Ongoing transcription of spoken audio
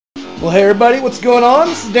Well, hey everybody, what's going on?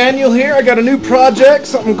 This is Daniel here. I got a new project,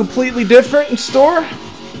 something completely different in store.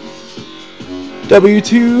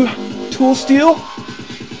 W2 tool steel.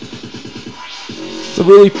 It's a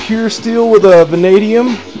really pure steel with a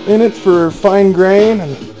vanadium in it for fine grain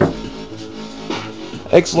and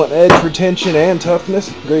excellent edge retention and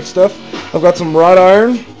toughness. Great stuff. I've got some wrought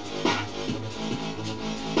iron.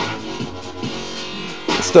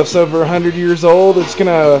 This stuff's over 100 years old. It's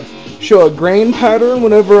gonna show a grain pattern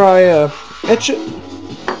whenever I etch it.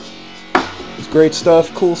 It's great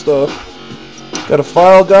stuff, cool stuff. Got a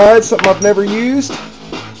file guide, something I've never used.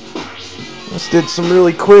 Just did some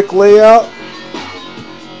really quick layout.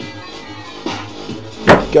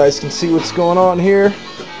 You guys can see what's going on here.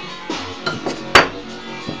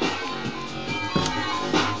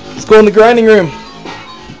 Let's go in the grinding room.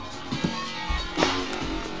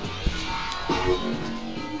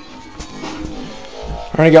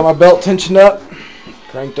 Already got my belt tensioned up,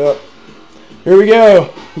 cranked up. Here we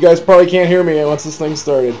go. You guys probably can't hear me once this thing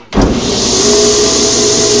started.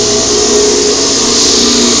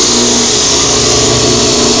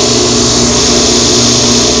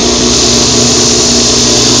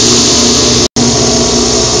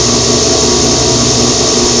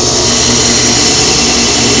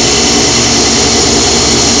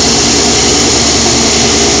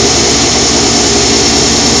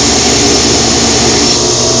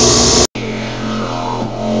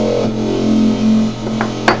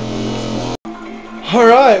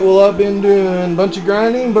 Alright, well I've been doing a bunch of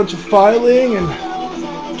grinding, a bunch of filing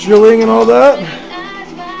and drilling and all that.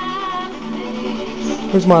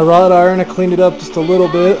 Here's my wrought iron. I cleaned it up just a little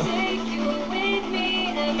bit.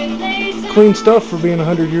 Clean stuff for being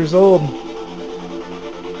 100 years old.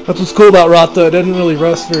 That's what's cool about wrought though, it doesn't really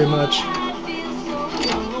rust very much.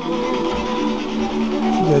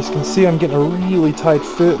 You guys can see I'm getting a really tight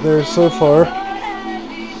fit there so far.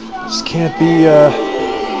 Just can't be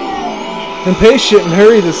impatient and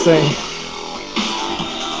hurry this thing.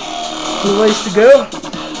 A ways to go.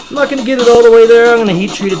 I'm not going to get it all the way there. I'm going to heat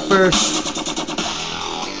treat it first.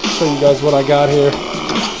 Show you guys what I got here.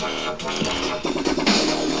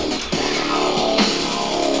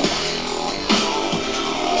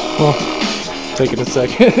 Well, take it a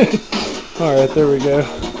second. Alright, there we go.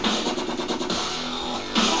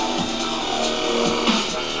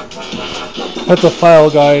 That's a file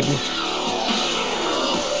guide.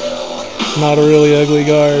 Not a really ugly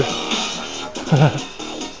guard.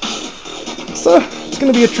 So, it's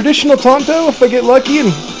going to be a traditional tanto if I get lucky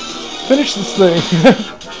and finish this thing.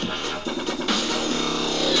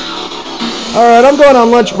 Alright, I'm going on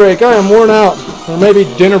lunch break. I am worn out. Or maybe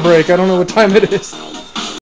dinner break. I don't know what time it is.